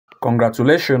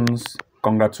Congratulations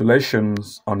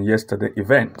on yesterday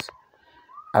event.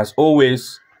 As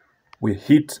always, we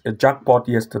hit a jackpot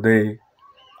yesterday.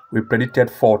 We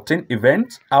predicted 14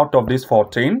 events. Out of these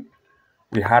 14,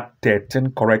 we had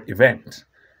 13 correct events.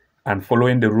 And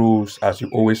following the rules, as you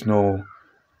always know,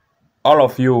 all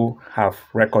of you have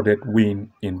recorded win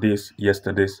in this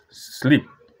yesterday's sleep.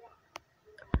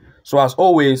 So as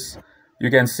always,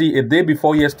 you can see a day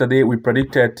before yesterday, we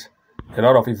predicted a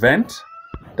lot of events.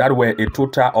 That were a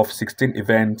total of 16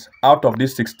 events. Out of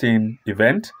these 16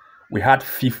 events, we had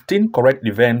 15 correct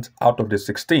events out of the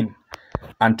 16.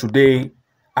 And today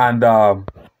and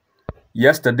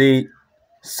yesterday,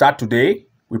 Saturday,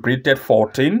 we predicted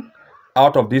 14.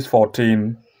 Out of these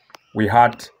 14, we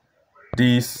had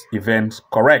these events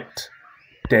correct.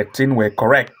 13 were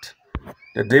correct.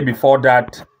 The day before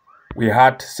that, we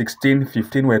had 16,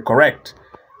 15 were correct.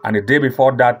 And the day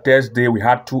before that, Thursday, we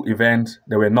had 2 events.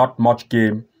 There were not much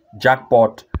game.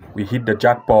 Jackpot, we hit the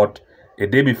jackpot. A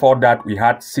day before that, we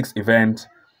had 6 events.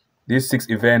 These 6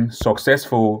 events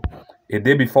successful. A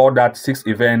day before that, 6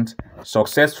 events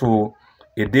successful.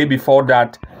 A day before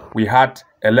that, we had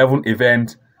 11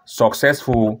 events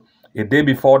successful. A day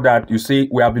before that, you see,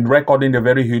 we have been recording a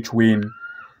very huge win.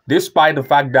 Despite the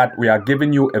fact that we are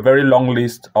giving you a very long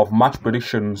list of match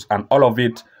predictions and all of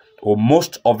it, or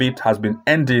most of it, has been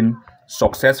ending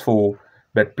successful.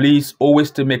 But please always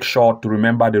to make sure to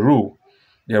remember the rule.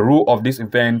 The rule of this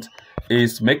event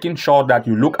is making sure that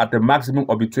you look at the maximum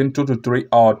of between 2 to 3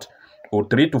 odds or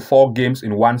 3 to 4 games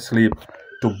in one sleep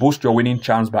to boost your winning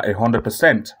chance by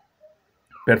 100%.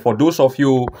 But for those of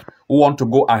you who want to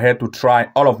go ahead to try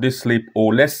all of this sleep,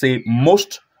 or let's say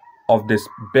most of this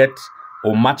bets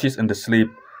or matches in the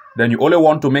sleep, then you only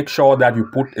want to make sure that you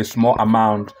put a small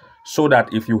amount, so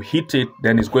that if you hit it,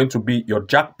 then it's going to be your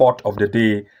jackpot of the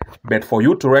day. But for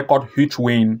you to record huge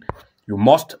win, you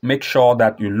must make sure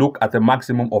that you look at the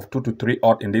maximum of 2 to 3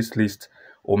 odds in this list,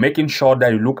 or making sure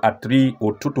that you look at 3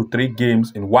 or 2 to 3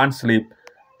 games in one sleep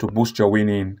to boost your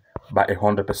winning by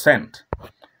 100%.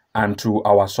 And to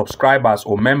our subscribers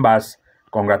or members,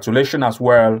 congratulations as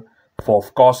well for,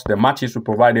 of course, the matches we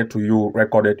provided to you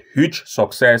recorded huge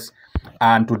success.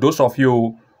 And to those of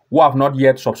you who have not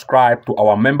yet subscribed to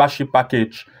our membership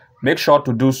package, make sure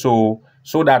to do so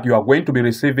that you are going to be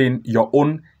receiving your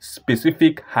own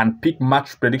specific hand-picked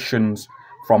match predictions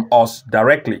from us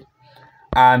directly.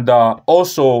 And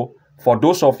also, for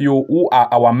those of you who are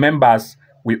our members,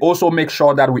 we also make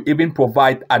sure that we even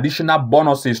provide additional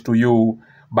bonuses to you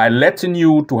by letting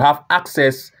you to have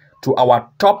access to our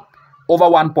top over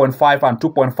 1.5 and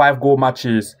 2.5 goal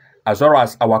matches, as well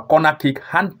as our corner kick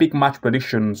hand-picked match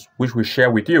predictions, which we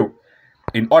share with you.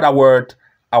 In other words,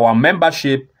 our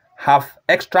membership have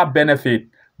extra benefit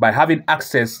by having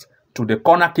access to the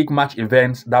corner kick match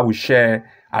events that we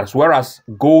share, as well as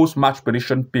goals match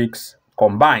prediction picks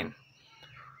combined.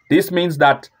 This means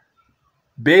that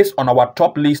based on our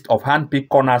top list of hand-picked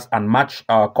corners and match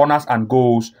corners and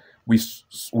goals,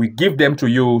 we give them to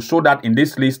you, so that in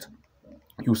this list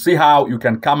you see how you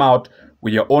can come out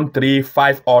with your own 3,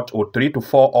 5 odds or 3 to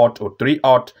 4 odds or 3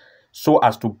 odds, so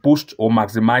as to boost or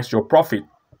maximize your profit.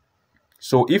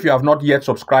 So if you have not yet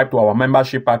subscribed to our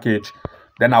membership package,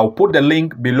 then I'll put the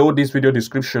link below this video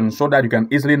description so that you can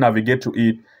easily navigate to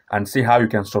it and see how you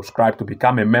can subscribe to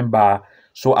become a member,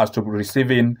 so as to be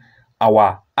receiving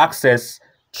our access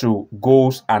to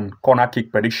goals and corner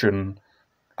kick prediction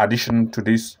addition to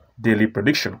this daily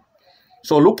prediction.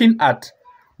 So looking at,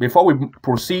 before we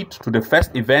proceed to the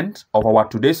first event of our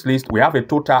today's list, we have a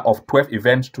total of 12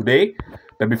 events today.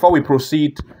 But before we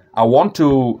proceed, I want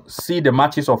to see the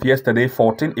matches of yesterday.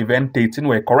 14 events, 13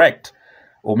 were correct.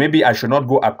 Or maybe I should not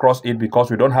go across it because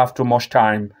we don't have too much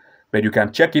time. But you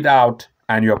can check it out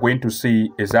and you're going to see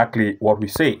exactly what we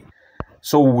say.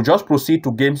 So we'll just proceed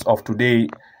to games of today.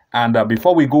 And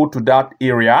before we go to that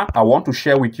area, I want to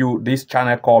share with you this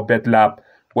channel called Bet Lab,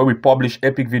 where we publish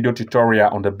epic video tutorial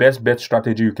on the best bet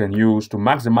strategy you can use to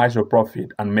maximize your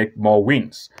profit and make more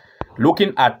wins.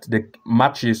 Looking at the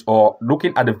matches, or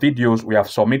looking at the videos we have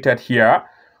submitted here,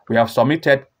 we have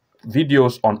submitted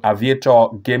videos on aviator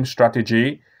game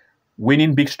strategy,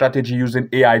 winning big strategy using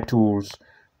AI tools,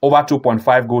 over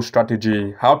 2.5 goal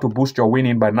strategy, how to boost your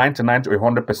winning by 99 to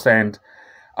 100%,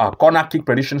 corner kick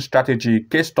prediction strategy,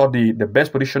 case study, the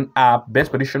best prediction app, best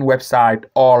prediction website,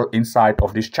 all inside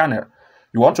of this channel.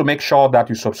 You want to make sure that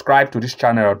you subscribe to this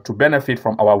channel to benefit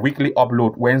from our weekly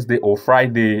upload Wednesday or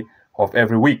Friday of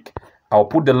every week. I'll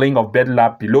put the link of Bet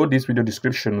Lab below this video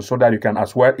description so that you can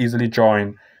as well easily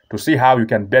join to see how you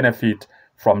can benefit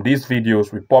from these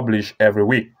videos we publish every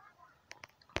week.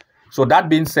 So that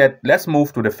being said, let's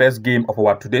move to the first game of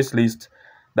our today's list.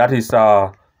 That is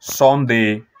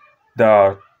Sunday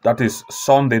the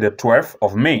 12th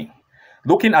of May.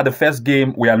 Looking at the first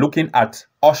game, we are looking at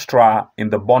Austria in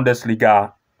the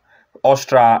Bundesliga,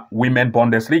 Austria Women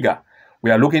Bundesliga.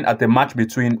 We are looking at the match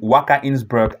between Wacker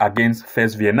Innsbruck against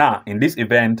FS Vienna. In this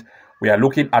event, we are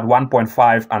looking at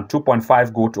 1.5 and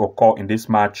 2.5 goal to occur in this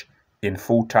match in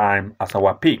full time as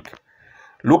our pick.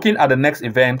 Looking at the next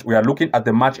event, we are looking at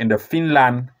the match in the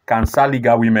Finland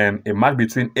Kansalliga Women, a match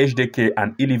between HDK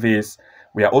and Ilves.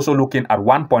 We are also looking at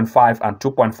 1.5 and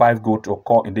 2.5 goal to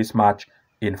occur in this match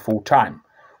in full time.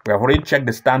 We have already checked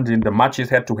the standing, the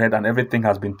matches head-to-head, and everything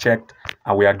has been checked,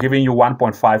 and we are giving you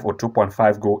 1.5 or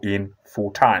 2.5 goal in full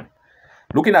time.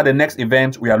 Looking at the next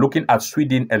event, we are looking at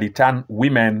Sweden Elitan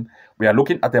Women. We are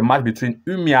looking at the match between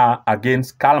Umeå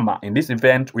against Kalmar. In this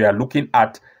event, we are looking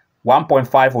at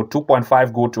 1.5 or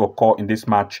 2.5 goal to occur in this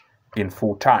match in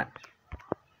full time.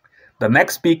 The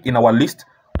next pick in our list,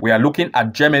 we are looking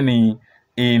at Germany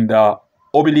in the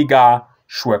Oberliga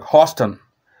Schleswig-Holstein.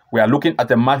 We are looking at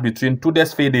the match between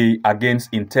Tudesfede against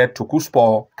Inter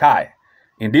Tukuspor Kai.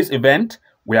 In this event,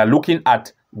 we are looking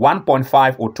at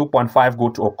 1.5 or 2.5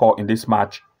 goal to occur in this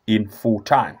match in full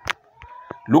time.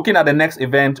 Looking at the next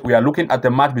event, we are looking at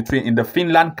the match between in the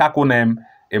Finland Kakkonen,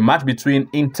 a match between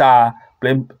Inter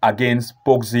playing against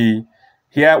Pogsi.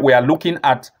 Here we are looking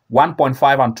at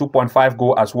 1.5 and 2.5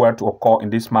 goal as well to occur in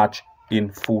this match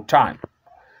in full time.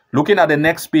 Looking at the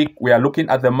next pick, we are looking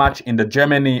at the match in the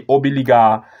Germany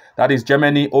Oberliga, that is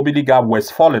Germany Oberliga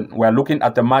Westfalen. We are looking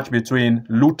at the match between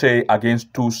Lute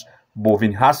against TuS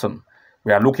Bovinhassen.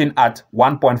 We are looking at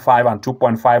 1.5 and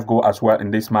 2.5 goal as well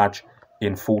in this match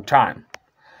in full time.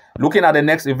 Looking at the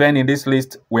next event in this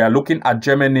list, we are looking at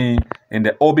Germany in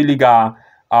the Oberliga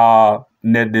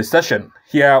the session.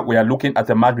 Here we are looking at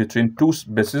the match between TuS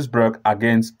Besisburg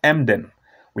against Emden.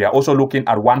 We are also looking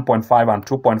at 1.5 and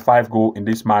 2.5 goal in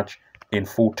this match in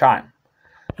full time.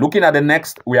 Looking at the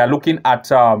next, we are looking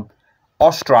at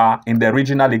Austria in the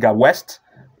Regional Liga West.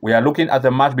 We are looking at the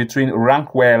match between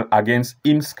Rankwell against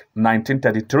Imsk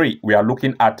 1933. We are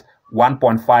looking at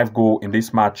 1.5 goal in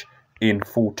this match in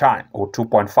full time, or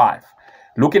 2.5.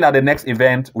 Looking at the next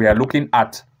event, we are looking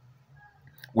at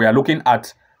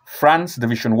France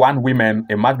Division 1 Women,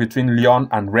 a match between Lyon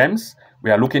and Reims.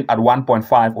 We are looking at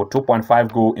 1.5 or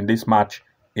 2.5 goal in this match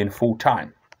in full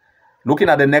time. Looking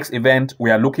at the next event, we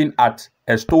are looking at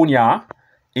Estonia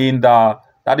in the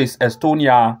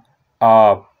Estonia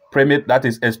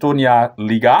Estonia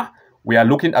Liga. We are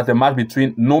looking at the match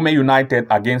between Nome United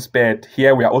against Sped.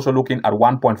 Here we are also looking at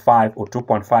 1.5 or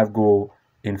 2.5 goal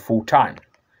in full time.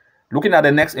 Looking at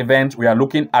the next event, we are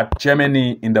looking at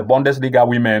Germany in the Bundesliga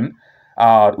Women.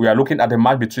 We are looking at the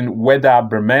match between Werder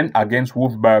Bremen against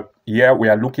Wolfsburg. Here we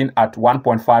are looking at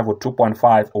 1.5 or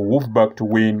 2.5 or Wolfsburg to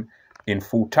win in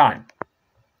full time.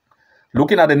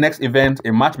 Looking at the next event,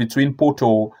 a match between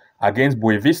Porto against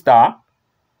Boavista.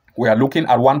 We are looking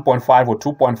at 1.5 or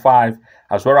 2.5,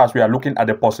 as well as we are looking at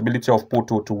the possibility of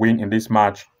Porto to win in this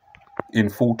match in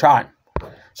full time.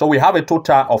 So we have a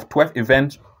total of 12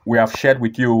 events we have shared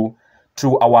with you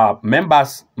to our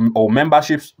members or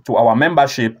memberships, to our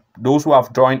membership. Those who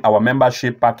have joined our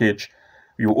membership package,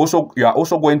 you are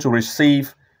also going to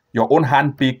receive your own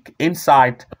handpick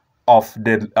inside of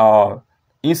the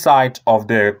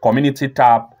community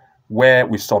tab, where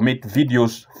we submit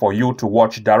videos for you to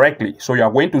watch directly. So you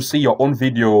are going to see your own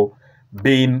video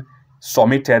being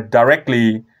submitted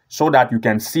directly, so that you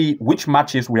can see which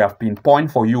matches we have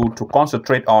pinpointed for you to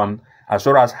concentrate on, as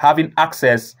well as having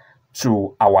access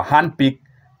to our handpick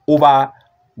over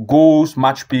goals,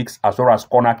 match picks, as well as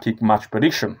corner kick match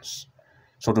predictions.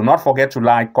 So do not forget to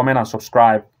like, comment, and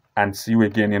subscribe, and see you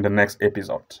again in the next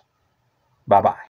episode. Bye-bye.